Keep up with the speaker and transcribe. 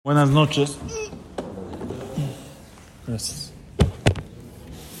Buenas noches. Gracias.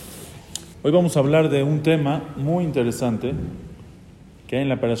 Hoy vamos a hablar de un tema muy interesante que hay en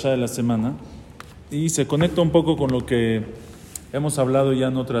la Perashá de la semana y se conecta un poco con lo que hemos hablado ya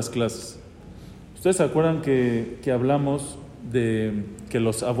en otras clases. ¿Ustedes se acuerdan que hablamos de que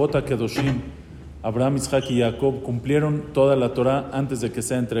los Avot HaKedoshim, Abraham, Isaac y Jacob, cumplieron toda la Torah antes de que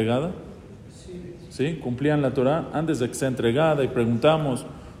sea entregada? ¿Sí? Cumplían la Torah antes de que sea entregada y preguntamos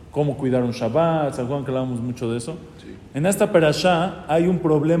cómo cuidar un Shabbat. ¿Se acuerdan que hablamos mucho de eso? Sí. En esta perashá hay un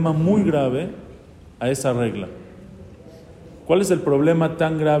problema muy grave a esa regla. ¿Cuál es el problema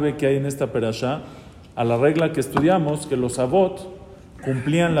tan grave que hay en esta perashá? A la regla que estudiamos, que los Avot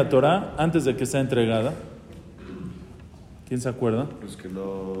cumplían la Torah antes de que sea entregada. ¿Quién se acuerda? Los que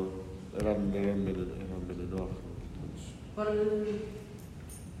no eran menor.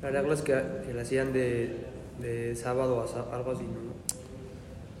 Las reglas que le hacían de sábado a algo así, ¿no?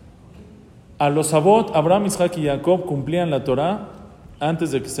 A los Avot, Abraham, Isaac y Jacob cumplían la Torah antes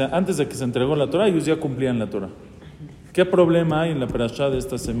de que se entregó la Torah. Ellos ya cumplían la Torah. ¿Qué problema hay en la perashá de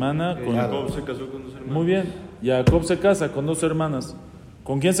esta semana? Jacob se casó con dos hermanas. Muy bien, Jacob se casa con dos hermanas.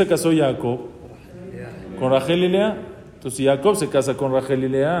 ¿Con quién se casó Jacob? Con Rachel y Lea. Entonces, si Jacob se casa con Rachel y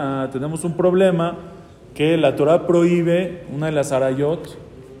Lea, tenemos un problema que la Torah prohíbe, una de las arayot,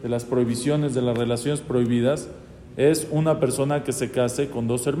 de las prohibiciones, de las relaciones prohibidas, es una persona que se case con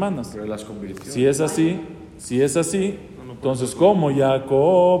dos hermanas. Pero las convirtió. Si es así, entonces ¿cómo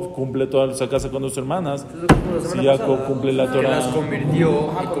Jacob cumple se casa con dos hermanas? Si Jacob cumple la Torah. Las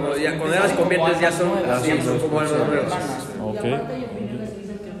convirtió y cuando ya las conviertes ya son como hermanos. Okay.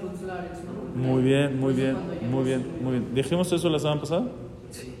 Muy bien. ¿Dijimos eso la semana pasada?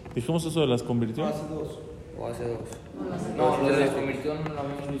 Sí. ¿Dijimos eso de las convirtió? Hace dos. No, lo de la convirtión no lo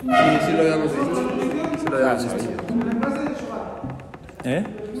habíamos visto. Sí lo habíamos visto.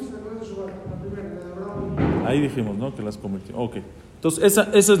 Ahí dijimos, ¿no? Que las convirtió. Ok. Entonces, esa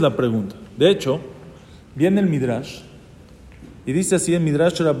es la pregunta. De hecho, viene el Midrash y dice así en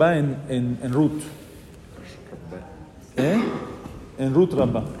Midrash Rabbah en Ruth. En Ruth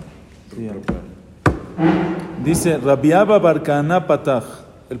Rabbah. Sí, dice Rabbi Abba bar Kahana patach.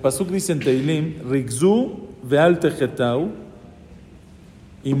 El pasuk dice en Teilim, Rigzu ve'al techetau,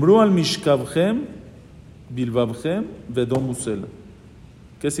 imru al mishkavchem, bilvavchem, vedom usela.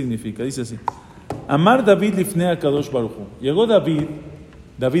 ¿Qué significa? Dice así. Amar David lifnei HaKadosh Baruch Hu. Llegó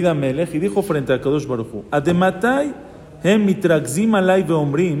David Amelech, y dijo frente a HaKadosh Baruch Hu, Adematai hem mitragzim alai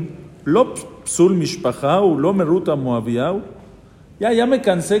veomrim, lo psul mishpachau, lo meruta moaviau. Ya me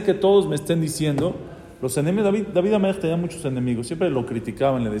cansé que todos me estén diciendo. Los enemigos, David Amelech tenía muchos enemigos, siempre lo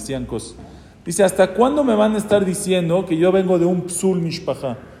criticaban, le decían cosas. Dice, ¿hasta cuándo me van a estar diciendo que yo vengo de un psul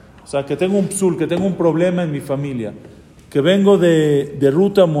mishpachá? O sea, que tengo un psul, que tengo un problema en mi familia, que vengo de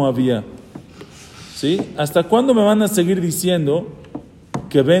Ruta Moabía. ¿Sí? ¿Hasta cuándo me van a seguir diciendo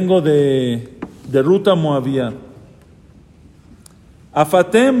que vengo de Ruta Moabía?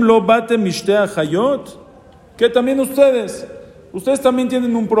 Afatem lo batem mishtea hayot. Que también ustedes también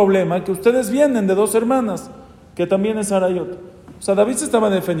tienen un problema, que ustedes vienen de dos hermanas, que también es arayot. O sea, David se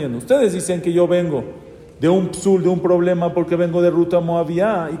estaba defendiendo. Ustedes dicen que yo vengo de un psul, de un problema, porque vengo de Ruta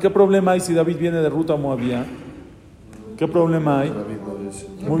Moabía. ¿Y qué problema hay si David viene de Ruta Moabía? ¿Qué problema hay?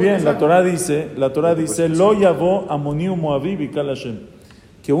 Muy bien, la Torah dice, Lo yavo amoniu moavi bikal Hashem.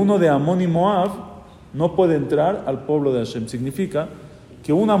 Que uno de Amón y Moab no puede entrar al pueblo de Hashem. Significa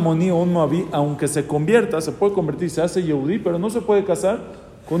que un amoní o un moabí, aunque se convierta, se puede convertir, se hace yehudí, pero no se puede casar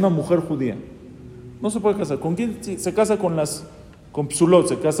con una mujer judía. No se puede casar. ¿Con quién se casa? Con psulot,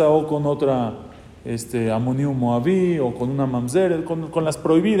 se casa o con otra amoní o moabí, o con una mamzer, con las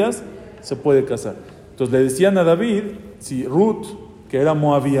prohibidas se puede casar. Entonces le decían a David, si Ruth, que era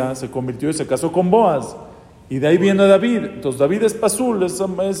moabía, se convirtió y se casó con Boaz, y de ahí viene David, entonces David es pasul, es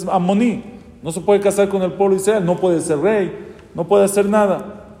amoní, no se puede casar con el pueblo de Israel, no puede ser rey, no puede hacer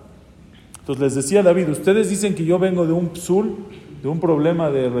nada. Entonces les decía David, ustedes dicen que yo vengo de un psul, de un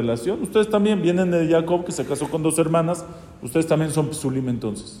problema de relación, ustedes también vienen de Jacob, que se casó con dos hermanas, ustedes también son psulim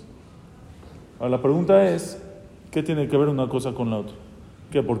entonces. Ahora la pregunta es, ¿qué tiene que ver una cosa con la otra?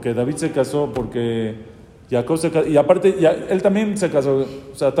 ¿Qué? Porque David se casó, porque Jacob se casó, y aparte él también se casó,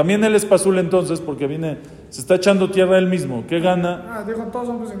 o sea, también él es pasul entonces, porque se está echando tierra él mismo. ¿Qué gana? Dijo, todos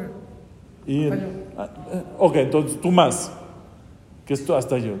son prisioneros. Ok, entonces tú más. Que esto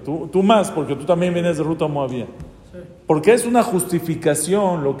hasta yo. Tú más, porque tú también vienes de Ruta Moabía. Sí. Porque es una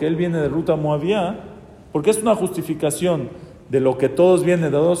justificación lo que él viene de Ruta Moabía, porque es una justificación de lo que todos vienen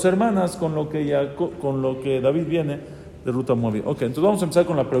de dos hermanas con lo que David viene de Ruta Moabía. Ok, entonces vamos a empezar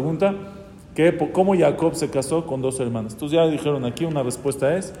con la pregunta. cómo Jacob se casó con 2 hermanas. Entonces ya dijeron aquí, una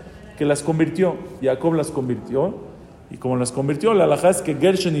respuesta es que las convirtió. Jacob las convirtió. Y como las convirtió, la halajá es que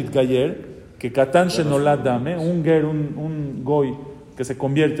Gershenit Gayer, que Katan Shenolad Dame, un goy que se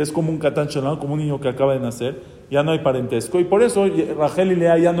convierte, es como un Katan Shenolad, como un niño que acaba de nacer, ya no hay parentesco. Y por eso Rachel y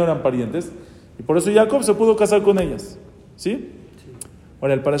Lea ya no eran parientes. Y por eso Jacob se pudo casar con ellas. ¿Sí?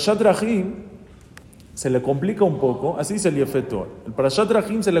 Ahora, el Parashat Rahim se le complica un poco, así dice el Yefetor. El Parashat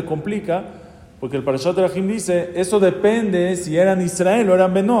Rahim se le complica porque el Parashat Rahim dice, eso depende si eran Israel o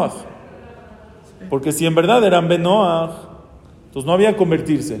eran Benoach. Porque si en verdad eran Benoach, entonces no había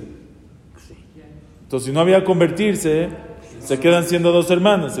convertirse. Entonces si no había convertirse, se quedan siendo 2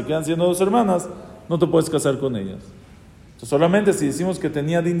 hermanas. Se quedan siendo 2 hermanas, no te puedes casar con ellas. Entonces solamente si decimos que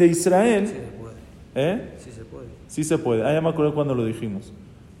tenía din de Israel, Sí se puede. Sí se puede. Sí se puede. Ya me acuerdo cuando lo dijimos.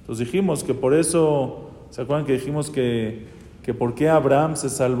 Entonces dijimos que por eso, ¿se acuerdan que dijimos que por qué Abraham se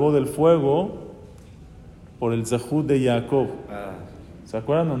salvó del fuego? Por el Zehut de Yaakov. ¿Se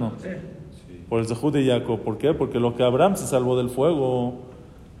acuerdan o no? Sí. Por el Zehut de Yaakov. ¿Por qué? Porque lo que Abraham se salvó del fuego.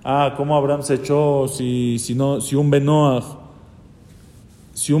 ¿Cómo Abraham se echó si un Benoach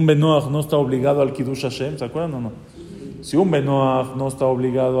no está obligado al Kiddush Hashem? ¿Se acuerdan o no? Si un Benoach no está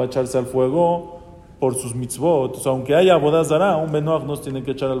obligado a echarse al fuego por sus mitzvot, o sea, aunque haya boda zará, un Benoach no se tiene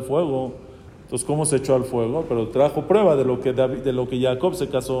que echar al fuego. Entonces, ¿cómo se echó al fuego? Pero trajo prueba de lo que Jacob se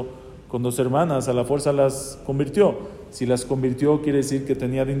casó con 2 hermanas, a la fuerza las convirtió. Si las convirtió, quiere decir que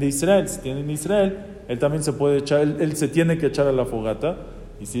tenía din de Israel. Si tiene din de Israel, él también se puede echar, él se tiene que echar a la fogata.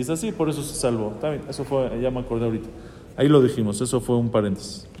 Y si es así, por eso se salvó. Está bien, eso fue, ya me acordé ahorita. Ahí lo dijimos, eso fue un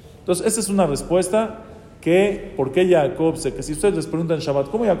paréntesis. Entonces, esa es una respuesta que, ¿por qué Jacob que si ustedes les preguntan en Shabbat,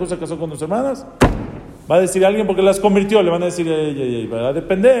 ¿cómo Jacob se casó con 2 hermanas? Va a decir alguien porque las convirtió, le van a decir, va a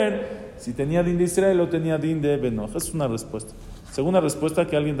depender si tenía din de Israel o tenía din de Benoach. Esa es una respuesta. Segunda respuesta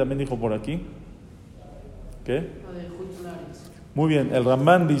que alguien también dijo por aquí. ¿Qué? Muy bien, el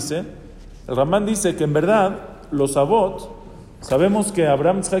Ramban dice que en verdad los Avot, sabemos que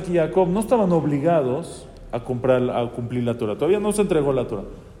Abraham, Isaac y Jacob no estaban obligados a cumplir la Torah. Todavía no se entregó la Torah.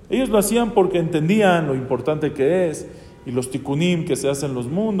 Ellos lo hacían porque entendían lo importante que es y los tikunim que se hacen en los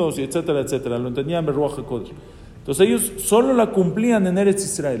mundos, y etcétera, etcétera. Lo entendían en Ruach HaKodesh. Entonces ellos solo la cumplían en Eretz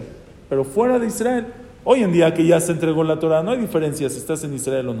Israel. Pero fuera de Israel, hoy en día que ya se entregó la Torah, no hay diferencia si estás en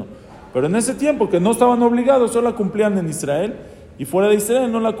Israel o no. Pero en ese tiempo que no estaban obligados, solo la cumplían en Israel. Y fuera de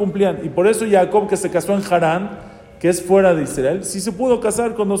Israel no la cumplían. Y por eso Jacob, que se casó en Harán, que es fuera de Israel, sí se pudo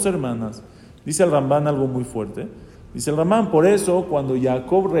casar con 2 hermanas. Dice el Ramban algo muy fuerte. Dice el Ramban, por eso cuando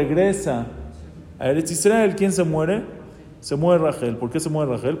Jacob regresa a Eretz Israel, ¿quién se muere? Se muere Rachel. ¿Por qué se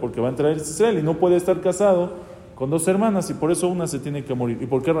muere Rachel? Porque va a entrar a Eretz Israel y no puede estar casado con 2 hermanas y por eso una se tiene que morir. ¿Y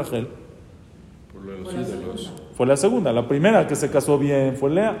por qué Rachel? Por los ídolos. Fue la segunda. La primera que se casó bien fue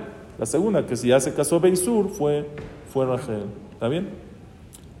Lea. La segunda que si ya se casó Beisur fue Rachel. ¿Está bien?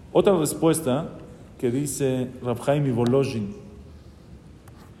 Otra respuesta que dice Rav Chaim y Volozhin.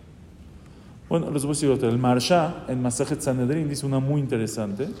 Bueno, les voy a decir otra. El Marsha, en Masejet Sanedrin, dice una muy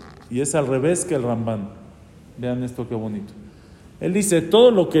interesante, y es al revés que el Ramban. Vean esto qué bonito. Él dice,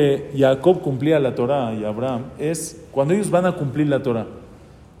 todo lo que Jacob cumplía la Torah y Abraham es cuando ellos van a cumplir la Torah.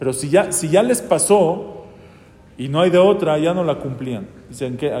 Pero si ya les pasó y no hay de otra, ya no la cumplían. Dice,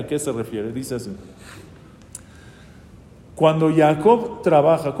 ¿a qué se refiere? Dice así. Cuando Jacob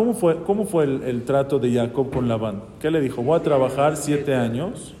trabaja, ¿cómo fue el trato de Jacob con Labán? ¿Qué le dijo? Voy a trabajar 7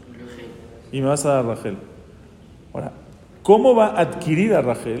 años y me vas a dar Rachel. Ahora, ¿cómo va a adquirir a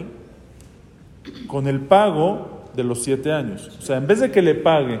Rachel? Con el pago de los 7 años. O sea, en vez de que le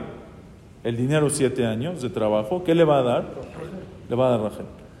pague el dinero 7 años de trabajo, ¿qué le va a dar? Le va a dar Rachel.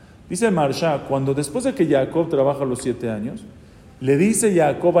 Dice Marsha, cuando después de que Jacob trabaja los 7 años, le dice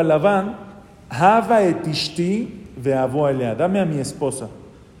Jacob a Labán, Hava et ishti ve'avo elea, dame a mi esposa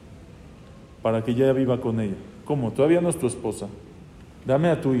para que ya viva con ella. ¿Cómo? Todavía no es tu esposa. Dame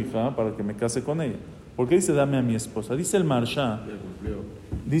a tu hija para que me case con ella. ¿Por qué dice dame a mi esposa? Dice el Marsha,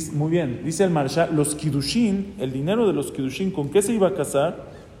 muy bien, dice el Marsha, los Kiddushin, el dinero de los Kiddushin, ¿con qué se iba a casar?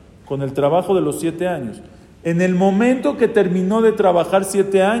 Con el trabajo de los 7 años. En el momento que terminó de trabajar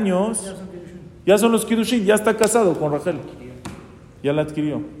 7 años, ya son los Kiddushin, ya está casado con Rachel. Ya la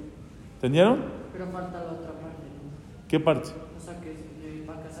adquirió. ¿Entendieron? Pero falta la otra parte. ¿Qué parte? O sea que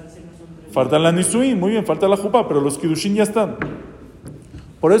para casarse no son 3. Falta la Nisuin, muy bien, falta la Jupá, pero los Kiddushin ya están.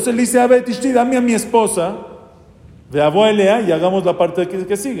 Por eso él dice, a ver, Tishti, dame a mi esposa, de abuela, y hagamos la parte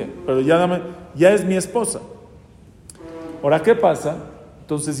que sigue. Pero ya es mi esposa. Ahora, ¿qué pasa?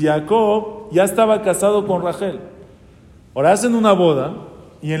 Entonces Jacob ya estaba casado con Rachel. Ahora hacen una boda,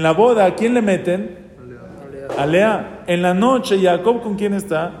 y en la boda, ¿a quién le meten? A Lea. En la noche, Jacob, ¿con quién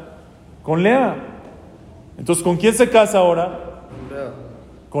está? Con Lea. Entonces, ¿con quién se casa ahora?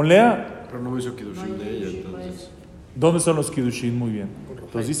 Con Lea. Pero no hizo Kiddushin de ella, entonces. ¿Dónde son los Kiddushin? Muy bien.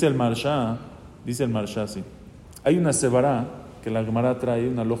 Entonces dice el Marsha, sí. Hay una sevará que la Gemara trae,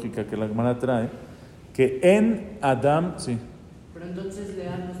 una lógica que la Gemara trae, que en Adam, sí. Pero entonces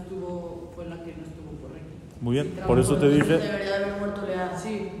Lea no estuvo, fue la que no estuvo correcta. Muy bien, Sí, por eso te dije. Debería haber muerto Lea.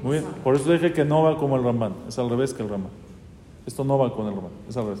 Sí. Muy bien, por eso te dije que no va como el Ramban. Es al revés que el Ramban. Esto no va con el Ramban,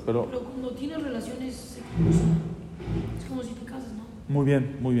 es al revés. Pero cuando tienes relaciones, es como si te casas, ¿no? muy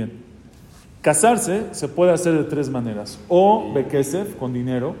bien, muy bien. Casarse se puede hacer de tres maneras. O bekesef, con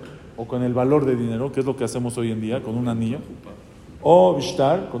dinero, o con el valor de dinero, que es lo que hacemos hoy en día, con un anillo. O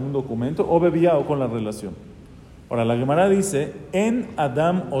bishtar, con un documento. O bebía, o con la relación. Ahora, la Gemara dice, en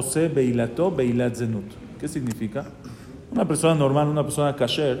Adam ose beilato beilat zenut. ¿Qué significa? Una persona normal, una persona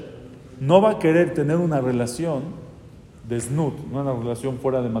kasher, no va a querer tener una relación de znut, no una relación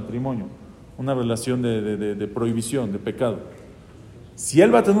fuera de matrimonio, una relación de prohibición, de pecado. Si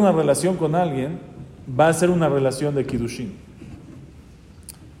él va a tener una relación con alguien, va a ser una relación de kiddushin.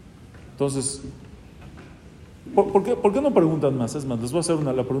 Entonces, ¿por qué no preguntan más? Es más, les voy a hacer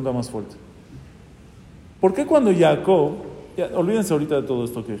la pregunta más fuerte. ¿Por qué cuando Jacob, olvídense ahorita de todo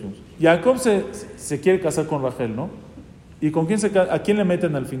esto que dijimos, Jacob se quiere casar con Rachel, ¿no? ¿Y con quién a quién le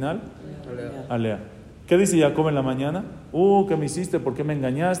meten al final? A Lea. ¿Qué dice Jacob en la mañana? ¿Qué me hiciste? ¿Por qué me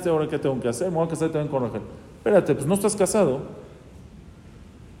engañaste? ¿Ahora qué tengo que hacer? Me voy a casar también con Rachel. Espérate, pues no estás casado.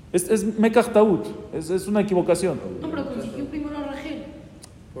 Es mekach taut, es una equivocación. No, pero consiguió primero a Rachel.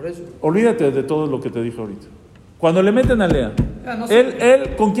 Por eso. Olvídate de todo lo que te dije ahorita. Cuando le meten a Lea,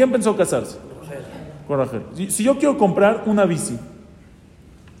 él ¿con quién pensó casarse? Con Rachel. Si yo quiero comprar una bici,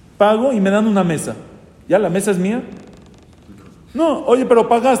 pago y me dan una mesa. ¿Ya la mesa es mía? No, oye, pero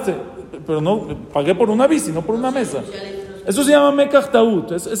pagaste. Pero no, pagué por una bici, no por una mesa. Eso se llama mekach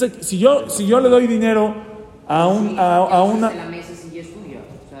taut. Si yo le doy dinero a una...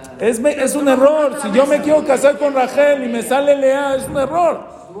 Es un error. Si yo me quiero casar con Rachel y me sale Lea, es un error.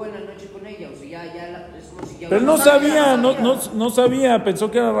 Estuvo en la noche con ella, o sea, es como si ya... Pero no sabía,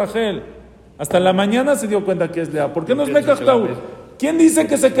 pensó que era Rachel. Hasta la mañana se dio cuenta que es Lea. ¿Por qué no es mekach taut? ¿Quién dice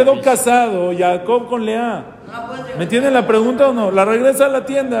que se quedó casado Jacob con Lea? ¿Me entienden la pregunta o no? La regresa a la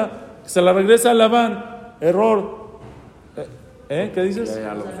tienda, se la regresa a Labán. Error. ¿Qué dices?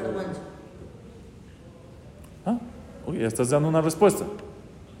 Oye, ya estás dando una respuesta.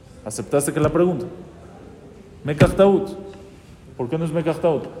 Aceptaste que la pregunta. Mekach taut. ¿Por qué no es mekach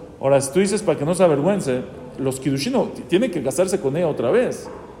taut? Ahora, si tú dices para que no se avergüence, los kiddushin tienen que casarse con ella otra vez.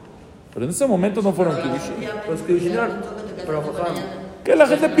 Pero en ese momento no fueron kiddushin. Los kiddushin, pero Que la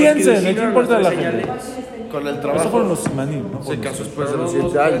gente piense, ¿no? ¿Qué importa la gente? Con el Eso trabajo. fueron los simanim, ¿no? Se casó después de los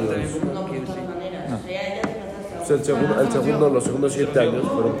 7 años. O sea, los segundos 7 años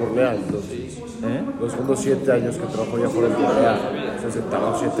fueron por Lea. Entonces, los segundos 7 años que trabajó ya fueron por Lea. O sea, se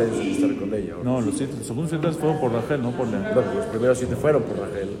tardó 7 años en estar con ella. No, los segundos 7 años fueron por Rachel, no por Lea. No, los primeros 7 fueron por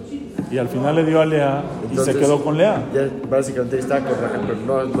Rachel. Y al final le dio a Lea y se quedó con Lea. Ya básicamente estaba con Rachel,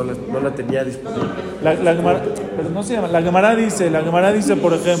 pero no la tenía disponible. La Gemara, pero no se llama. La Gemara dice,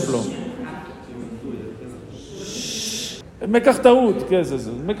 por ejemplo, mekach taut, ¿qué es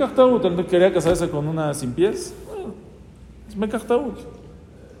eso? Mekach taut, él no quería casarse con una sin pies. Bueno, es mekach taut.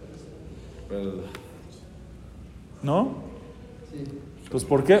 ¿No? Pues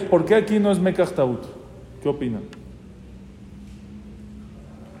 ¿por qué aquí no es mekach taut? ¿Qué opinan?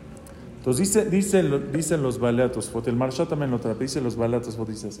 Entonces dicen los baleatos, el Marsha también lo trata, dice los baleatos,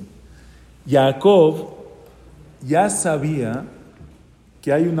 dice así. Jacob ya sabía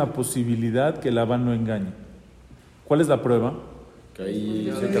que hay una posibilidad que Labán lo engañe. ¿Cuál es la prueba? Que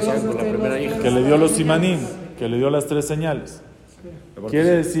ahí se casaron con la primera hija. Que le dio los simanim, que le dio las 3 señales.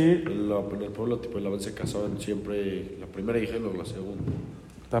 Quiere decir... En el pueblo tipo de Labán se casaban siempre la primera hija y luego la segunda.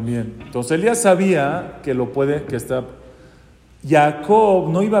 También. Entonces él ya sabía que está... Jacob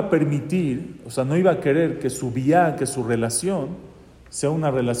no iba a permitir, o sea, no iba a querer que su vía, que su relación sea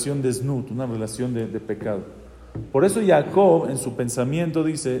una relación de znut, una relación de pecado. Por eso Jacob en su pensamiento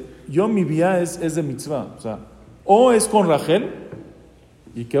dice, mi vía es de mitzvah, o sea, o es con Rachel,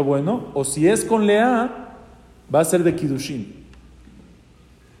 y qué bueno, o si es con Lea, va a ser de kiddushin.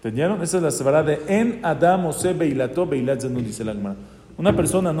 ¿Entendieron? Esa es la sevará de en Adam ose beilato beilat zenut, dice la Gemara. Una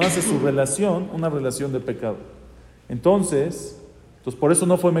persona no hace su relación una relación de pecado. Entonces por eso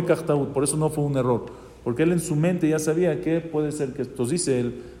no fue mekach taut, por eso no fue un error, porque él en su mente ya sabía que puede ser que... Entonces dice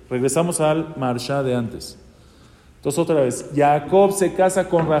él, regresamos al Marsha de antes. Entonces otra vez, Jacob se casa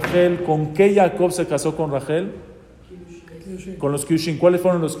con Rachel. ¿Con qué Jacob se casó con Rachel? Con los kiddushin. ¿Cuáles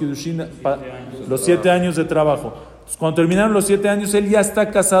fueron los kiddushin? Los 7 años de trabajo. Pues cuando terminaron los 7 años, él ya está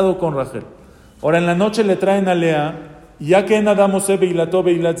casado con Rachel. Ahora en la noche le traen a Lea, y ya que en Adam Ose Beilato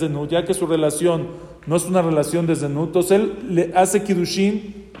Beilat Zenut, ya que su relación no es una relación de Zenut, entonces él le hace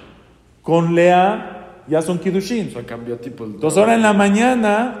Kiddushin con Lea, ya son Kiddushin. O sea, cambió tipo el... Entonces ahora en la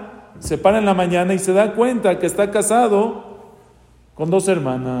mañana, se para en la mañana y se da cuenta que está casado con 2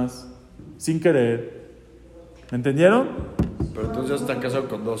 hermanas, sin querer. ¿Me entendieron? Pero entonces ya está casado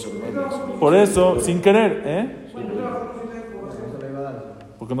con 2 hermanas. Por eso, sin querer,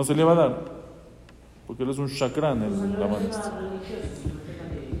 porque no se le iba a dar. Porque él es un shakran, el Labán este.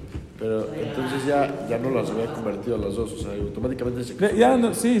 Pero entonces ya no las había convertido a las 2, o sea, automáticamente se casó. Ya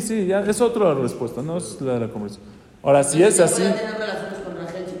no, sí, ya es otra respuesta, no es la de la conversación. Ahora, si es así... ¿Puede tener relaciones con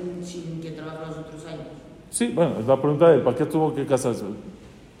Rachel sin que trabaje los otros años? Sí, bueno, es la pregunta de él, ¿para qué tuvo que casarse?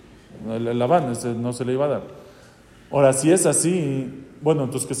 El Labán no se le iba a dar. Ahora, si es así, bueno,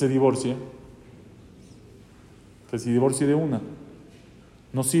 entonces que se divorcie. Que se divorcie de una.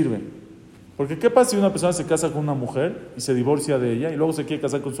 No sirve. Porque ¿qué pasa si una persona se casa con una mujer y se divorcia de ella y luego se quiere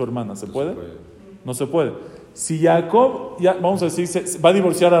casar con su hermana? ¿Se puede? No se puede. Si Jacob, vamos a decir, se va a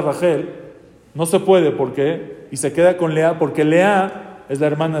divorciar a Rachel, no se puede. ¿Por qué? Y se queda con Lea, porque Lea es la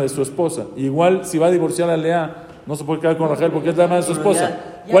hermana de su esposa. Yigual, si va a divorciar a Lea, no se puede quedar con Rachel porque es la hermana de su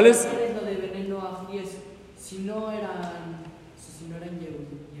esposa. ¿Cuál es? Lo de Benhamu y eso. Si no eran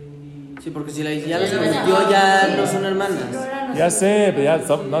Yehudi. Sí, porque si ya las convirtió, ya no son hermanas. Ya sé, pero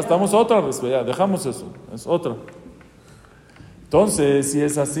ya estamos otra vez, ya dejamos eso, es otra. Entonces, si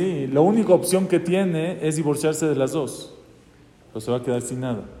es así, la única opción que tiene es divorciarse de las 2. Pero se va a quedar sin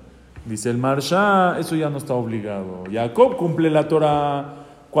nada. Dice el Marsha, eso ya no está obligado. Jacob cumple la Torah.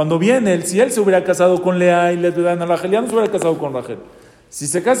 Cuando viene, si él se hubiera casado con Lea y le dan a Rachel, ya no se hubiera casado con Rachel. Si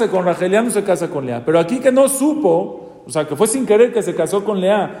se casa con Rachel, ya no se casa con Lea. Pero aquí que no supo, o sea, que fue sin querer que se casó con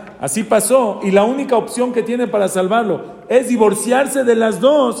Lea, así pasó, y la única opción que tiene para salvarlo es divorciarse de las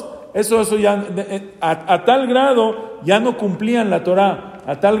 2. Eso ya, a tal grado, ya no cumplían la Torah,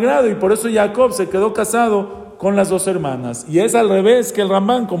 a tal grado, y por eso Jacob se quedó casado con las 2 hermanas. Y es al revés que el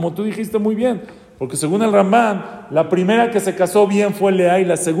Rambán, como tú dijiste muy bien, porque según el Rambán, la primera que se casó bien fue Lea y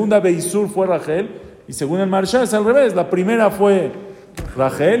la segunda Beisur fue Rachel, y según el Marsha es al revés, la primera fue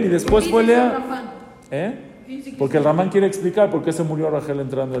Rachel y después fue Lea. Porque el Rambán quiere explicar por qué se murió Rachel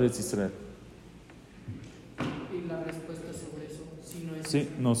entrando a Eretz Israel. Y la respuesta sobre eso, si no es... Sí,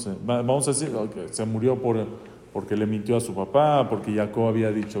 no sé, vamos a decir que se murió porque le mintió a su papá, porque Jacob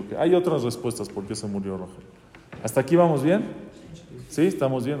había dicho que... Hay otras respuestas por qué se murió Rachel. ¿Hasta aquí vamos bien? ¿Sí?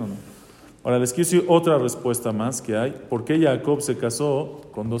 ¿Estamos bien o no? Ahora les quiero decir otra respuesta más que hay. ¿Por qué Jacob se casó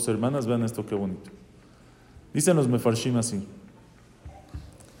con 2 hermanas? Vean esto qué bonito. Dicen los mefarshim así.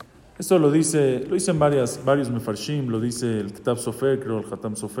 Esto lo dicen varios mefarshim, lo dice el Kitab Sofer, creo, el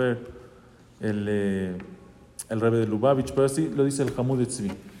Hatam Sofer, el Rebbe de Lubavitch, pero así lo dice el Hamud de Tzvi.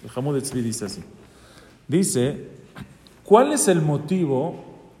 El Hamud de Tzvi dice así. Dice, ¿cuál es el motivo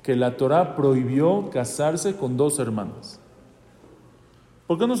que la Torah prohibió casarse con 2 hermanas?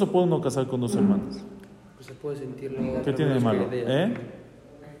 ¿Por qué no se puede uno casar con 2 hermanas? Pues se puede sentir... ¿Qué tiene de malo?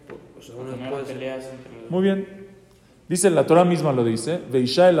 Muy bien. Dice, la Torah misma lo dice,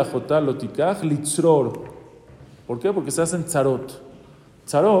 Veisha el ajotá lotikach litzror. ¿Por qué? Porque se hacen tzarot.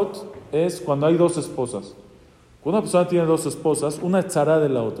 Tzarot es cuando hay 2 esposas. Cuando una persona tiene 2 esposas, una es tzará de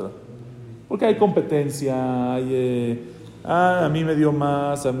la otra. Porque hay competencia, hay... a mí me dio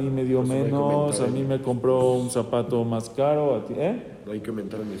más, a mí me dio menos, a mí me compró un zapato más caro, a ti, No hay que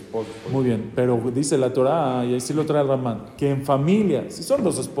aumentar a mi esposo. Muy bien, pero dice la Torah, y ahí sí lo trae el Ramán, que en familia, si son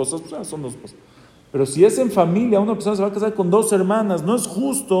 2 esposas, pues son 2 esposas. Pero si es en familia, una persona se va a casar con 2 hermanas, no es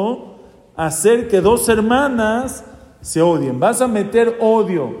justo hacer que 2 hermanas se odien. Vas a meter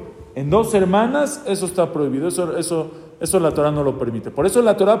odio en 2 hermanas, eso está prohibido, eso la Torah no lo permite. Por eso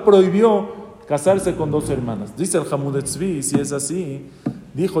la Torah prohibió casarse con 2 hermanas. Dice el Hamud de Tzvi, si es así,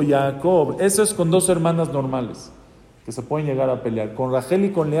 dijo Jacob, eso es con 2 hermanas normales, que se pueden llegar a pelear. Con Rachel y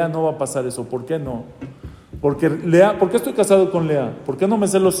con Lea no va a pasar eso. ¿Por qué no? ¿Por qué estoy casado con Lea? ¿Por qué no me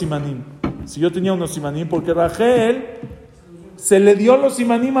sé los simanim? Si yo tenía unos simanim, porque Rachel se le dio los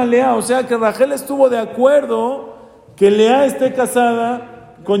simanim a Lea, o sea que Rachel estuvo de acuerdo que Lea esté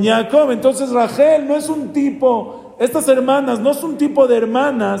casada con Jacob. Entonces Rachel no es un tipo, estas hermanas no es un tipo de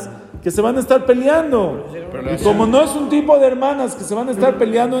hermanas que se van a estar peleando. Y como no es un tipo de hermanas que se van a estar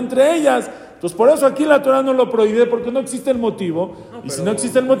peleando entre ellas, entonces por eso aquí la Torah no lo prohíbe, porque no existe el motivo. Y si no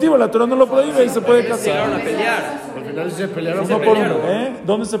existe el motivo, la Torah no lo prohíbe y se puede casar. A pelear. Al final se pelearon.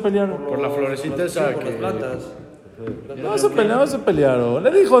 ¿Dónde se pelearon? Por la florecita esa Por que... las plantas. No se pelearon.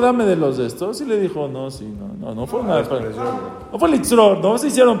 Le dijo, dame de los de estos. Y le dijo, no fue una... No fue litzror, no se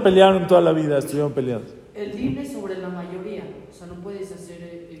hicieron pelear en toda la vida, estuvieron peleados. El din es sobre la puedes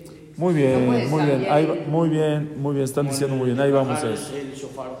hacer. Muy bien, no puedes muy bien, cambiar ahí va- muy bien, muy bien, están diciendo muy bien, ahí vamos a eso. El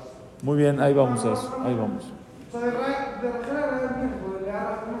shofar. Muy bien, ahí vamos a eso, ahí vamos.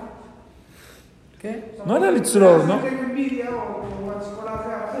 ¿Qué? No era litzror, ¿no?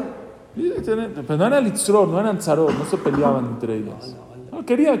 Pero no era litzror, no eran tzarot, no se peleaban entre ellas. No,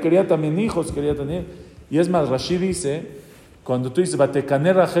 quería también hijos, quería tener. Y es más, Rashi dice, cuando tú dices,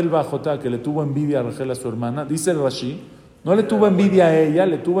 Batecané Rachel Bajotá, que le tuvo envidia a Rachel a su hermana, dice el Rashi, no le tuvo envidia a ella,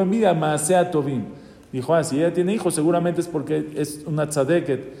 le tuvo envidia a Maasea Tovim. Dijo, si ella tiene hijos, seguramente es porque es una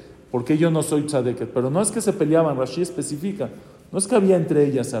tzadeket, porque yo no soy tzadeket. Pero no es que se peleaban, Rashi especifica, no es que había entre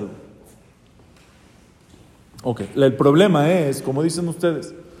ellas algo. Ok, el problema es, como dicen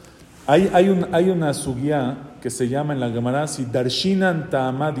ustedes, hay una sugya que se llama en la Gemara si darshinan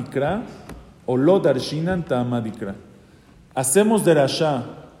ta'amadikra o lo darshinan ta'amadikra. Hacemos derashá,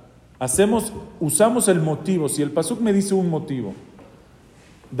 usamos el motivo. Si el pasuk me dice un motivo,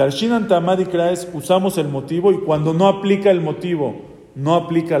 darshinan ta'amadikra es usamos el motivo, y cuando no aplica el motivo, no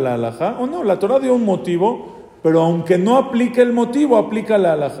aplica la halajá. O no, la Torah dio un motivo, pero aunque no aplique el motivo, aplica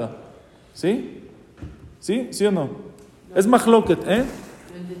la halajá. ¿Sí? ¿Sí? ¿Sí o no? Es mahloket, ¿eh?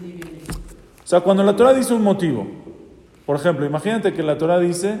 O sea, cuando la Torah dice un motivo, por ejemplo, imagínate que la Torah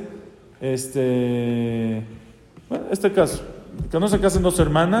dice, este caso, que no se casen dos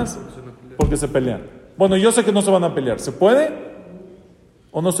hermanas porque se pelean. Bueno, yo sé que no se van a pelear. ¿Se puede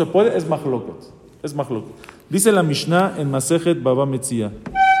o no se puede? Es mahloket. Es mahloket. Dice la Mishnah en Masejet Baba Metzia,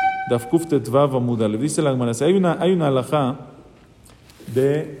 Daf Kuf Tetvav Amud Aleph. Dice la Gemara, hay una halajá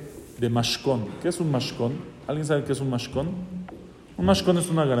de mashkon. ¿Qué es un mashkon? ¿Alguien sabe qué es un mashkon? Un mashkon es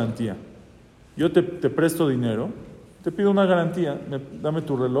una garantía. Yo te presto dinero, te pido una garantía, dame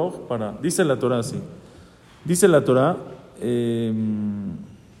tu reloj para... Dice la Torah así. Dice la Torah,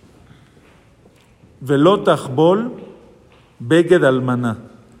 Velot achbol beged almaná.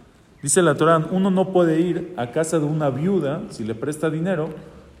 Dice la Torah, uno no puede ir a casa de una viuda, si le presta dinero,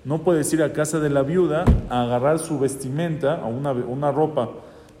 no puedes ir a casa de la viuda a agarrar su vestimenta o una ropa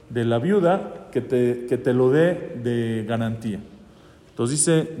de la viuda que te lo dé de garantía.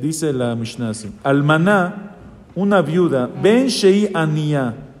 Entonces dice la Mishnah así, almaná, una viuda, ben shei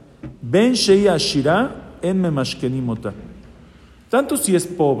aniyá, ben shei ashirá, en memashkenimota. Tanto si es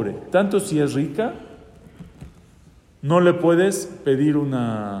pobre, tanto si es rica, no le puedes pedir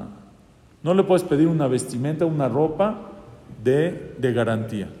una vestimenta, una ropa de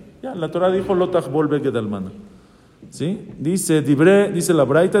garantía. Ya, la Torah dijo, lotach volve que almana. ¿Sí? Dice la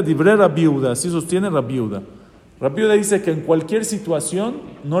Braita, dibre rabiuda, así sostiene rabiuda. Rabiuda dice que en cualquier situación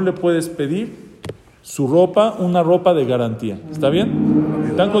no le puedes pedir su ropa, una ropa de garantía. ¿Está bien?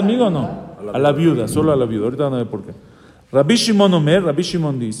 ¿Están conmigo o no? A la viuda, solo a la viuda. Ahorita van a ver por qué. Rabbi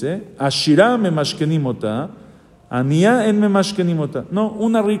Shimon dice, Ashira me mashkenimota, Anía en me mashkenimota. No,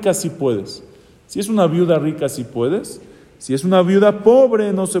 una rica sí puedes. Si es una viuda rica sí puedes. Si es una viuda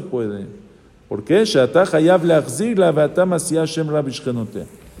pobre no se puede. ¿Por qué? Dice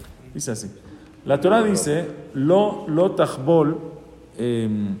así. La Torah dice, lo tachbol,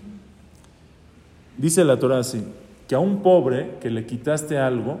 dice la Torah así, que a un pobre que le quitaste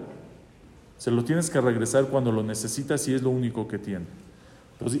algo, se lo tienes que regresar cuando lo necesitas y es lo único que tiene.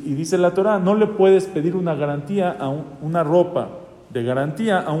 Entonces, y dice la Torah, no le puedes pedir una garantía, una ropa de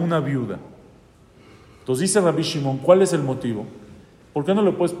garantía a una viuda. Entonces dice Rabbi Shimon, ¿cuál es el motivo? ¿Por qué no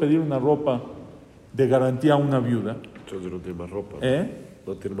le puedes pedir una ropa de garantía a una viuda? Entonces no tiene más ropa.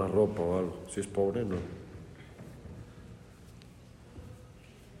 No tiene más ropa o algo. Si es pobre, no.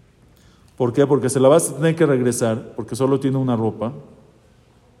 ¿Por qué? Porque se la vas a tener que regresar, porque solo tiene una ropa.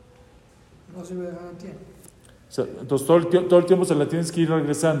 No sirve de garantía. O sea, entonces todo el tiempo se la tienes que ir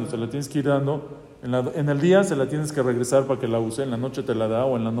regresando, se la tienes que ir dando. En el día se la tienes que regresar para que la use, en la noche te la da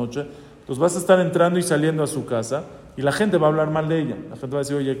o en la noche. Entonces vas a estar entrando y saliendo a su casa y la gente va a hablar mal de ella. La gente va a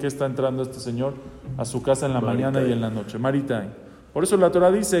decir, oye, ¿qué está entrando este señor a su casa en la mañana y en la noche? Maritain. Por eso la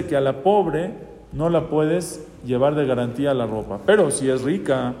Torah dice que a la pobre no la puedes llevar de garantía la ropa. Pero si es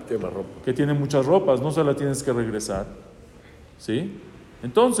rica, que tiene muchas ropas, no se la tienes que regresar. ¿Sí?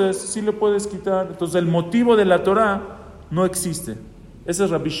 Entonces, sí le puedes quitar. Entonces, el motivo de la Torah no existe. Ese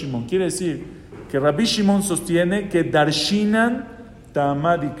es Rabbi Shimon. Quiere decir que Rabbi Shimon sostiene que darshinan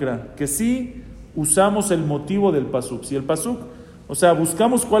ta'amadikra, que sí usamos el motivo del pasuk. Si el pasuk, o sea,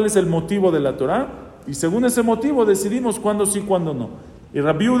 buscamos cuál es el motivo de la Torah y según ese motivo decidimos cuándo sí, cuándo no. Y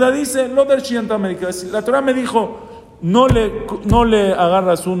Rabbi Uda dice, lo darshinan ta'amadikra. Si la Torah me dijo, no le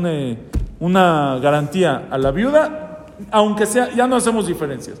agarras una garantía a la viuda, aunque sea, ya no hacemos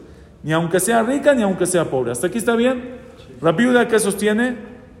diferencias, ni aunque sea rica ni aunque sea pobre. ¿Hasta aquí está bien? Sí. Rabbi Uda, ¿qué sostiene?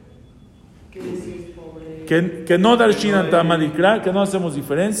 que no darshinan tamadikra, que no hacemos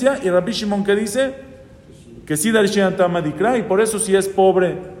diferencia. Y Rabbi Shimon, ¿qué dice? Que sí darshinan tamadikra, y por eso si es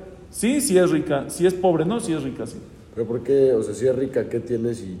pobre, sí, si es rica. Si es pobre, no, si es rica, sí. Pero ¿por qué? O sea, si es rica, ¿qué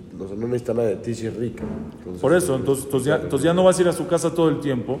tienes? Y o sea, no necesita nada de ti si es rica. Entonces, Por eso, entonces ya no vas a ir a su casa todo el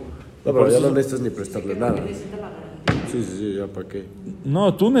tiempo. No, pero ya no necesitas ni prestarle nada. Sí, ya para qué.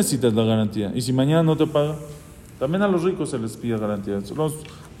 No, tú necesitas la garantía. Y si mañana no te paga, también a los ricos se les pide garantía. Son los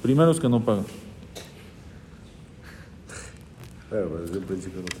primeros que no pagan. Pero desde un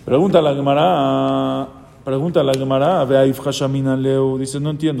principio no. Pregunta a la Gemara, Ve'aif Hashamina Leu, dice, no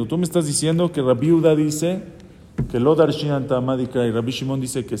entiendo. Tú me estás diciendo que Rabbi Uda dice que lo darshinan tamadikra y Rabbi Shimon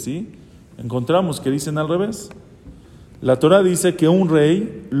dice que sí. Encontramos que dicen al revés. La Torah dice que un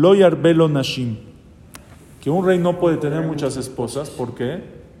rey lo yarbelo nashim, que un rey no puede tener muchas esposas. ¿Por qué?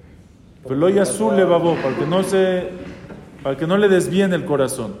 Pues lo yasul levavó, para que no le desvíen el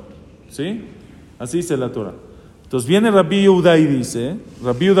corazón. ¿Sí? Así dice la Torah. Entonces viene Rabbi Yehuda y dice,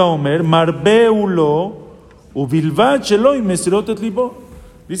 Rabbi Yehuda Omer, marbeulo ubilvad shelo y mesirot et libo.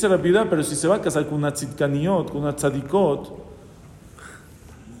 Dice Rabbi Yehuda, pero si se va a casar con una tzidkaniot, con una tzadikot,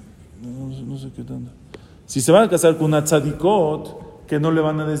 no sé qué tanto. Si se va a casar con una tzadikot, que no le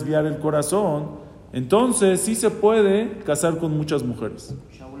van a desviar el corazón, entonces sí se puede casar con muchas mujeres.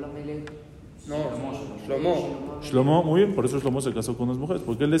 No, Shlomo. Shlomo, muy bien, por eso Shlomo se casó con unas mujeres,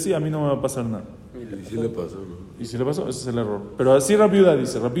 porque él decía, a mí no me va a pasar nada. Y sí le pasó, ¿no? Y si le pasó, ese es el error. Pero así Rabbi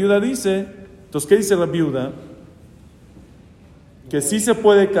Yehuda dice, entonces, ¿qué dice Rabbi Yehuda? Que sí se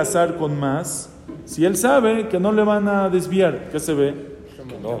puede casar con más, si él sabe que no le van a desviar. ¿Qué se ve?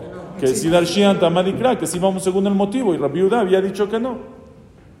 No. Que si darshian tamadikra, que si vamos según el motivo, y Rabbi Yehuda había dicho que no.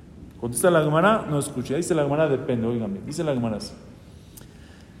 Contesta la Gemara, no escuché, dice la Gemara, depende, oigan bien, dice la Gemara así.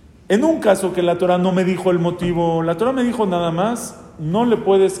 En un caso que la Torah no me dijo el motivo, la Torah me dijo nada más, no le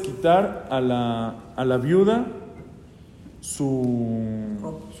puedes quitar a la viuda su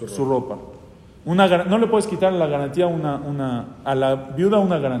ropa. No le puedes quitar la garantía a la viuda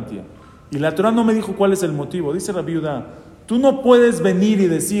una garantía. Y la Torah no me dijo cuál es el motivo. Dice la viuda, tú no puedes venir y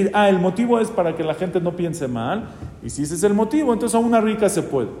decir, el motivo es para que la gente no piense mal. Y si ese es el motivo, entonces a una rica se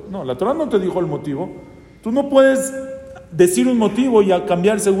puede. No, la Torah no te dijo el motivo. Tú no puedes decir un motivo y a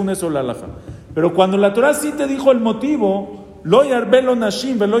cambiar según eso la halajá. Pero cuando la Torah sí te dijo el motivo, lo yarbelo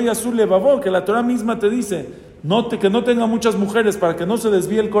nashim velo yasul levavó, que la Torah misma te dice que no tenga muchas mujeres para que no se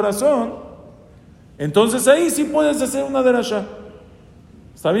desvíe el corazón, entonces ahí sí puedes hacer una derashá.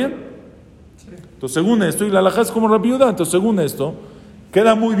 ¿Está bien? Sí. Entonces según esto, y la halajá es como Rabbi Yehuda, entonces según esto,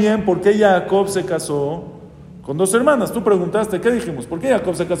 queda muy bien porque Jacob se casó con dos hermanas. Tú preguntaste, ¿qué dijimos? ¿Por qué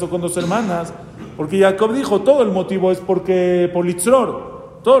Jacob se casó con dos hermanas? Porque Jacob dijo, todo el motivo es porque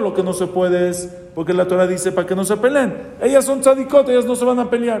politzror, todo lo que no se puede es porque la Torah dice para que no se peleen. Ellas son tzadikot, ellas no se van a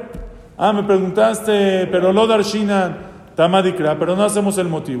pelear. Me preguntaste, pero lo darshinan tamadikra, pero no hacemos el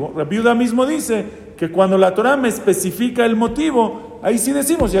motivo. Rabbi Yehuda mismo dice que cuando la Torah me especifica el motivo, ahí sí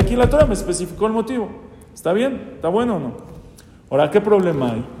decimos, y aquí la Torah me especificó el motivo. ¿Está bien? ¿Está bueno o no? Ahora, ¿qué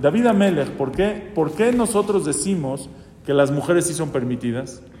problema hay? David Amelech, ¿por qué nosotros decimos que las mujeres sí son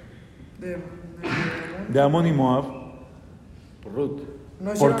permitidas? De Amón y Moab. Por Ruth.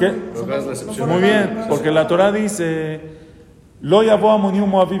 ¿Por qué? Muy bien, porque la Torah dice, Lo yavo Amoniu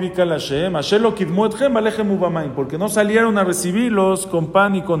Moabibi kal Hashem, Hashem lo kidmu etchem alechem ubamayim, porque no salieron a recibirlos con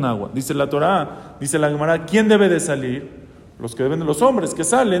pan y con agua. Dice la Torah, dice la Gemara, ¿quién debe de salir? Los hombres que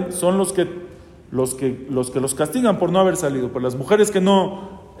salen son los que los castigan por no haber salido. Por las mujeres que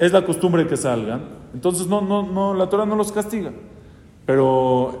no es la costumbre que salgan, entonces no, la Torah no los castiga.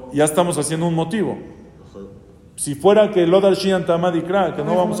 Pero ya estamos haciendo un motivo. Si fuera que lo darshian tamadikra, que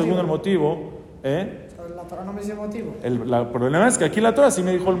no vamos según el motivo, La Torah no me dice motivo. El problema es que aquí la Torah sí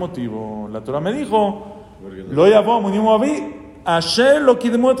me dijo el motivo. La Torah me dijo, lo yavo Amoniu Moabi, Asher lo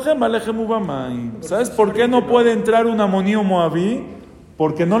kidmu etchem alechem ubamayim. ¿Sabes por qué no puede entrar un Amoniu Moabí?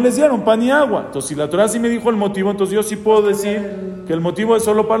 Porque no les dieron pan y agua. Entonces, si la Torah sí me dijo el motivo, entonces yo sí puedo decir que el motivo es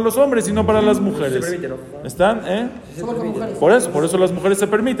solo para los hombres y no para las mujeres. Se permite, ¿no? ¿Están? Solo con mujeres. Por eso las mujeres se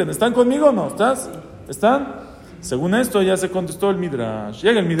permiten. ¿Están conmigo o no? ¿Están? Según esto ya se contestó el Midrash.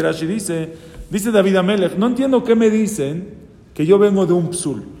 Llega el Midrash y dice David Amelech, no entiendo qué me dicen que yo vengo de un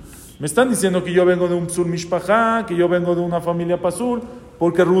psul. Me están diciendo que yo vengo de un psul mishpachá, que yo vengo de una familia pasul,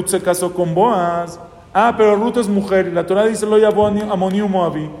 porque Ruth se casó con Boaz. Pero Ruth es mujer, y la Torah dice, lo yavo Amoniu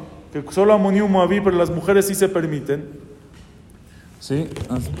Moabí, que solo Amoniu Moabí, pero las mujeres sí se permiten. ¿Sí?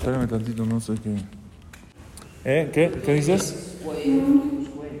 Espérame tantito, no sé qué. ¿Qué dices?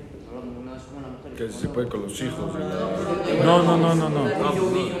 Que se puede con los hijos. No.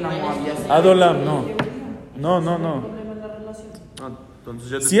 Adolam, no. Entonces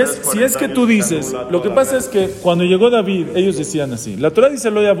ya te Si es que tú dices, lo que pasa es que cuando llegó David, ellos decían así. La Torah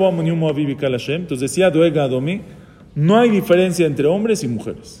dice, lo yavo amonium moaviv y kal Hashem. Entonces decía, doega adomi, no hay diferencia entre hombres y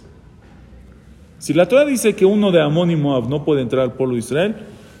mujeres. Si la Torah dice que uno de Amón y Moab no puede entrar al pueblo de Israel,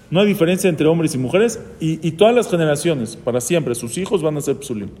 no hay diferencia entre hombres y mujeres, y todas las generaciones, para siempre, sus hijos van a ser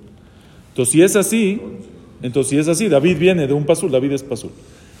psulim. Entonces, si es así, David viene de un pasul, David es pasul.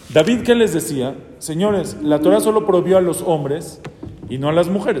 David, ¿qué les decía? Señores, la Torah solo prohibió a los hombres y no a las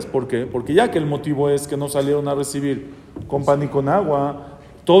mujeres. ¿Por qué? Porque ya que el motivo es que no salieron a recibir con pan y con agua,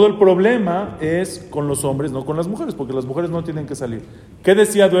 todo el problema es con los hombres, no con las mujeres, porque las mujeres no tienen que salir. ¿Qué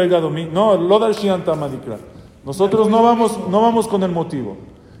decía Doega Domi? No, Lodar Shian Tamadikra. Nosotros no vamos con el motivo.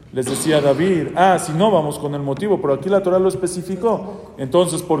 Les decía David, si no vamos con el motivo, pero aquí la Torah lo especificó.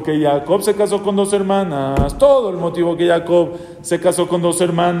 Entonces, porque Jacob se casó con 2 hermanas, todo el motivo que Jacob se casó con 2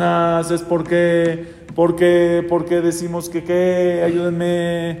 hermanas es porque decimos que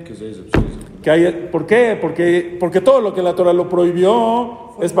ayúdenme. ¿Qué se dice? ¿Por qué? Porque todo lo que la Torah lo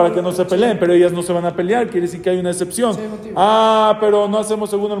prohibió es para que no se peleen, pero ellas no se van a pelear, quiere decir que hay una excepción. Pero no hacemos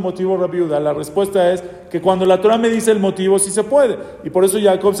según el motivo, Rabbi Yehuda. La respuesta es que cuando la Torah me dice el motivo, sí se puede. Y por eso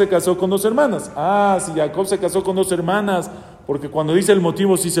Jacob se casó con 2 hermanas. Si Jacob se casó con 2 hermanas, porque cuando dice el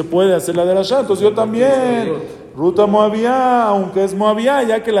motivo sí se puede hacer la de la Shah, entonces yo también. Ruta Moabía, aunque es Moabía,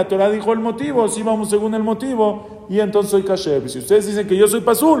 ya que la Torah dijo el motivo, sí vamos según el motivo, y entonces soy kasher. Si ustedes dicen que yo soy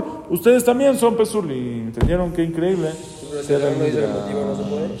pasul, ustedes también son pasul. Y entendieron qué increíble. Pero si la Torah no dice el motivo, no se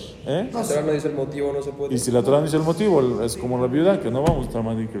puede. Si la Torah no dice el motivo, no se puede. Y si la Torah no dice el motivo, es como la viuda, que no vamos a estar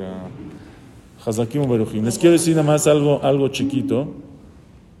madikra. Hazakim Berujim. Les quiero decir nada más algo chiquito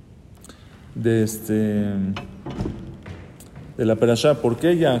de la Perashá. ¿Por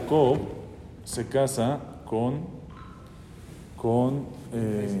qué Jacob se casa con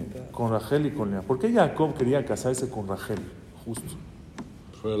Rachel y con Lea? ¿Por qué Jacob quería casarse con Rachel? Justo.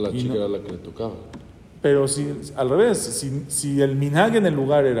 Fue la chica la que le tocaba. Pero al revés, si el minhag en el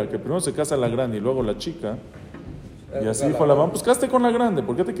lugar era que primero se casa la grande y luego la chica, y así dijo Labán, pues cáste con la grande,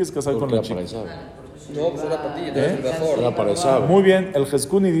 ¿por qué te quieres casar con la chica? No, pues era para ti, el mejor. Era para Esab. Muy bien, el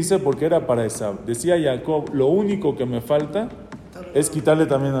Jeskuni dice porque era para Esab. Decía Jacob, lo único que me falta es quitarle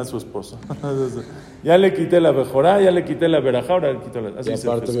también a su esposa. Ya le quité la Bejorá, ya le quité la Berajá, ahora le quito la... Así y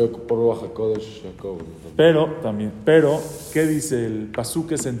aparte vio por Baja Kodesh Jacob. Pero, ¿qué dice el pasú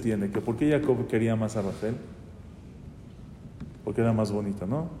que se entiende? Que ¿por qué Jacob quería más a Rachel? Porque era más bonita,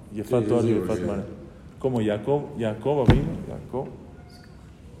 ¿no? Yefat Toar y Yefat Mara. Como Jacob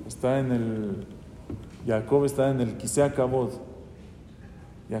está en el Kisea Kabod.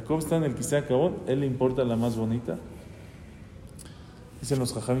 Jacob está en el Kisea Kabod, él le importa la más bonita. Dicen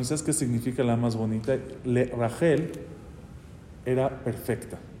los jajamim, ¿sabes qué significa la más bonita? Rachel era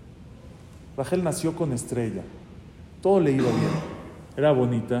perfecta. Rachel nació con estrella. Todo le iba bien. Era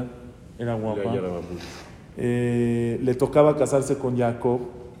bonita, era guapa. Le tocaba casarse con Jacob,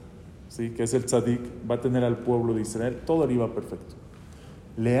 ¿sí? Que es el tzadik, va a tener al pueblo de Israel. Todo le iba perfecto.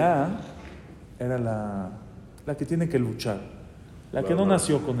 Lea era la que tiene que luchar. La que no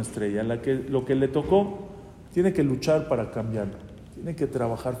nació con estrella. Lo que le tocó, tiene que luchar para cambiarlo. Tiene que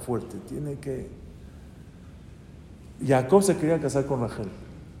trabajar fuerte, Jacob se quería casar con Rachel.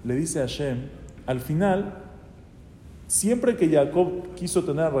 Le dice a Hashem, al final, siempre que Jacob quiso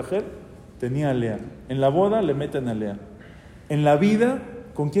tener a Rachel, tenía a Lea. En la boda le meten a Lea. En la vida,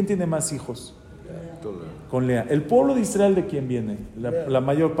 ¿con quién tiene más hijos? Con Lea. ¿El pueblo de Israel de quién viene? La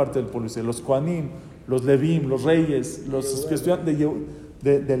mayor parte del pueblo de Israel. Los Kohanim, los Levim, los reyes, los que estudian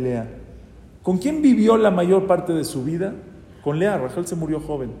de Lea. ¿Con quién vivió la mayor parte de su vida? Con Lea. Rachel se murió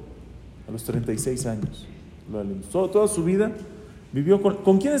joven, a los 36 años. Toda su vida vivió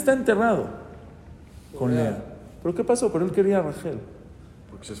 ¿con quién está enterrado? Con Lea. ¿Pero qué pasó? Pero él quería a Rachel.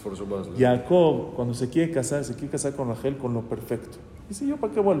 Porque se esforzó más, ¿no? Jacob, cuando se quiere casar con Rachel, con lo perfecto. Dice, ¿yo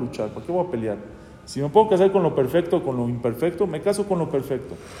para qué voy a luchar? ¿Para qué voy a pelear? Si me puedo casar con lo perfecto o con lo imperfecto, me caso con lo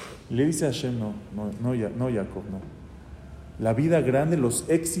perfecto. Y le dice a Hashem, no, Jacob, no. La vida grande, los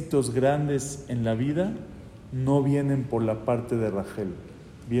éxitos grandes en la vida no vienen por la parte de Rachel,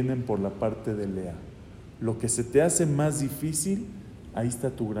 vienen por la parte de Lea. Lo que se te hace más difícil, ahí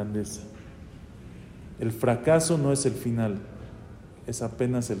está tu grandeza. El fracaso no es el final, es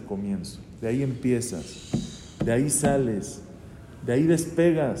apenas el comienzo. De ahí empiezas, de ahí sales, de ahí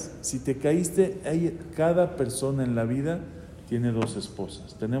despegas. Si te caíste, cada persona en la vida tiene 2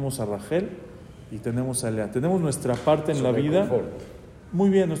 esposas. Tenemos a Rachel y tenemos a Lea. Tenemos nuestra parte en la vida. Muy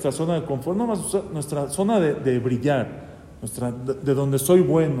bien, nuestra zona de confort, no más nuestra zona de brillar, de donde soy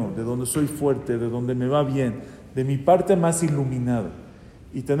bueno, de donde soy fuerte, de donde me va bien, de mi parte más iluminada.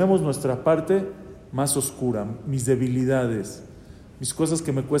 Y tenemos nuestra parte más oscura, mis debilidades, mis cosas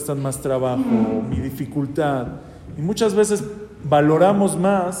que me cuestan más trabajo, mi dificultad. Y muchas veces valoramos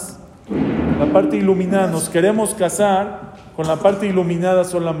más la parte iluminada, nos queremos casar con la parte iluminada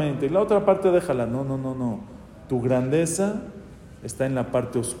solamente, y la otra parte déjala. No. Tu grandeza está en la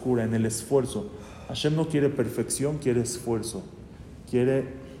parte oscura, en el esfuerzo. Hashem no quiere perfección, quiere esfuerzo.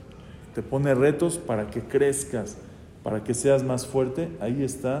 Te pone retos para que crezcas, para que seas más fuerte. Ahí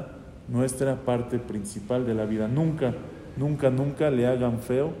está nuestra parte principal de la vida. Nunca le hagan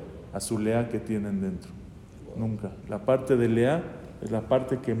feo a su Lea que tienen dentro. Nunca. La parte de Lea es la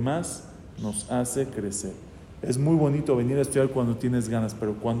parte que más nos hace crecer. Es muy bonito venir a estudiar cuando tienes ganas,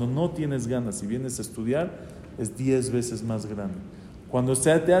 pero cuando no tienes ganas y vienes a estudiar, es 10 veces más grande. Cuando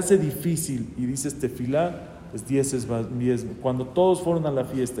te hace difícil y dices tefilá, es 10 veces. Cuando todos fueron a la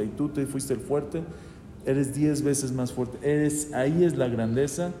fiesta y tú te fuiste el fuerte, eres 10 veces más fuerte. Ahí es la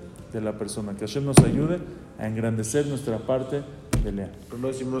grandeza de la persona. Que Hashem nos ayude a engrandecer nuestra parte de Lea. Pero no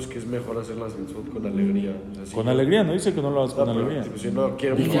decimos que es mejor hacer las mitzvot con alegría. O sea, Con alegría, no dice que no lo hagas con alegría. Tipo, si no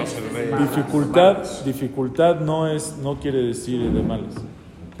quiero Dificultad no quiere decir de malas.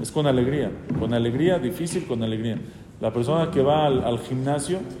 Es con alegría. Con alegría, difícil, con alegría. La persona que va al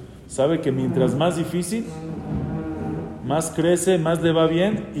gimnasio sabe que mientras más difícil, más crece, más le va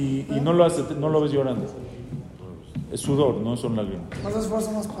bien y no lo ves llorando. Es sudor, no son lágrimas. Más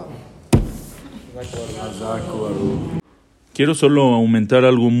esfuerzo, más pago. Quiero solo aumentar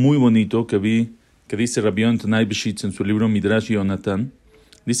algo muy bonito que vi, que dice Rabbi Yonatan Bishitz en su libro Midrash Yonatan.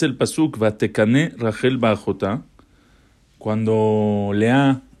 Dice el pasuk, Vatekane Rachel Bajota, cuando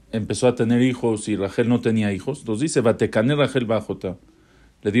Lea empezó a tener hijos y Rachel no tenía hijos. Entonces dice, Vatekane Rachel Bajota.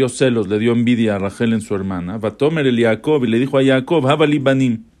 Le dio celos, le dio envidia a Rachel en su hermana. Vatomer el Yaakov, y le dijo a Yaakov, Havali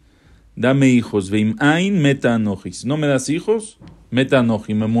Banim, dame hijos. Veim Ain meta anoji. Si no me das hijos, meta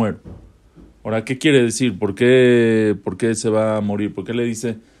anoji, me muero. Ahora, ¿qué quiere decir? ¿Por qué se va a morir? ¿Por qué le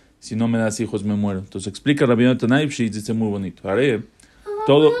dice, si no me das hijos, me muero? Entonces explica Rabbi Yonatan Bishitz, dice muy bonito. Haré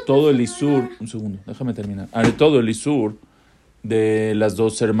todo el isur, un segundo, déjame terminar. Haré todo el isur de las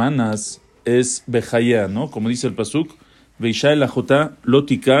dos hermanas es Bejaya, ¿no? Como dice el pasuk, Veisha el ajotá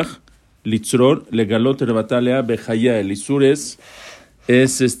lotikaj litzror legalot herbatalea Bejaya. El isur es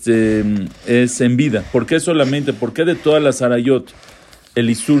en vida. ¿Por qué solamente? ¿Por qué de todas las arayot el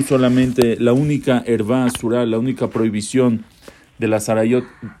isur solamente, la única herba asura, la única prohibición de las arayot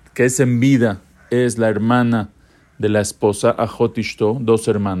que es en vida es la hermana de la esposa, ajot ishto, dos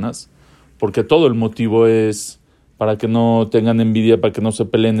hermanas? Porque todo el motivo es para que no tengan envidia, para que no se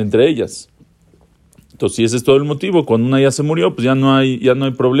peleen entre ellas. Entonces, si ese es todo el motivo, cuando una ya se murió, pues ya no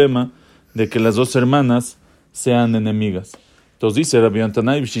hay problema de que las dos hermanas sean enemigas. Entonces dice Rabbi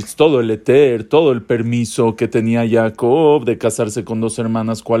Yonatan Bishitz, todo el eter, todo el permiso que tenía Jacob de casarse con dos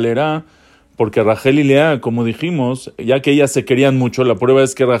hermanas, ¿cuál era? Porque Rachel y Lea, como dijimos, ya que ellas se querían mucho, la prueba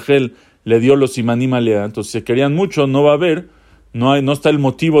es que Rachel le dio los simanim a Lea, entonces si se querían mucho, no va a haber, no está el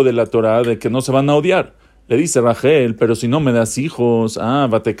motivo de la Torah de que no se van a odiar. Le dice Rachel, pero si no me das hijos,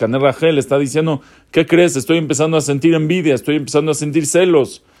 Vatekane Rachel está diciendo, ¿qué crees? Estoy empezando a sentir envidia, estoy empezando a sentir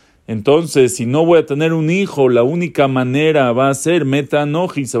celos. Entonces, si no voy a tener un hijo, la única manera va a ser meta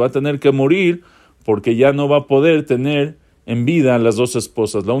noji, se va a tener que morir, porque ya no va a poder tener en vida a las dos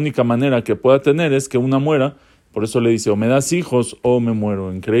esposas. La única manera que pueda tener es que una muera. Por eso le dice, o me das hijos o me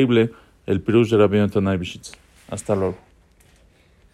muero. Increíble el pirush de Rabbi Yonatan Bishitz. Hasta luego.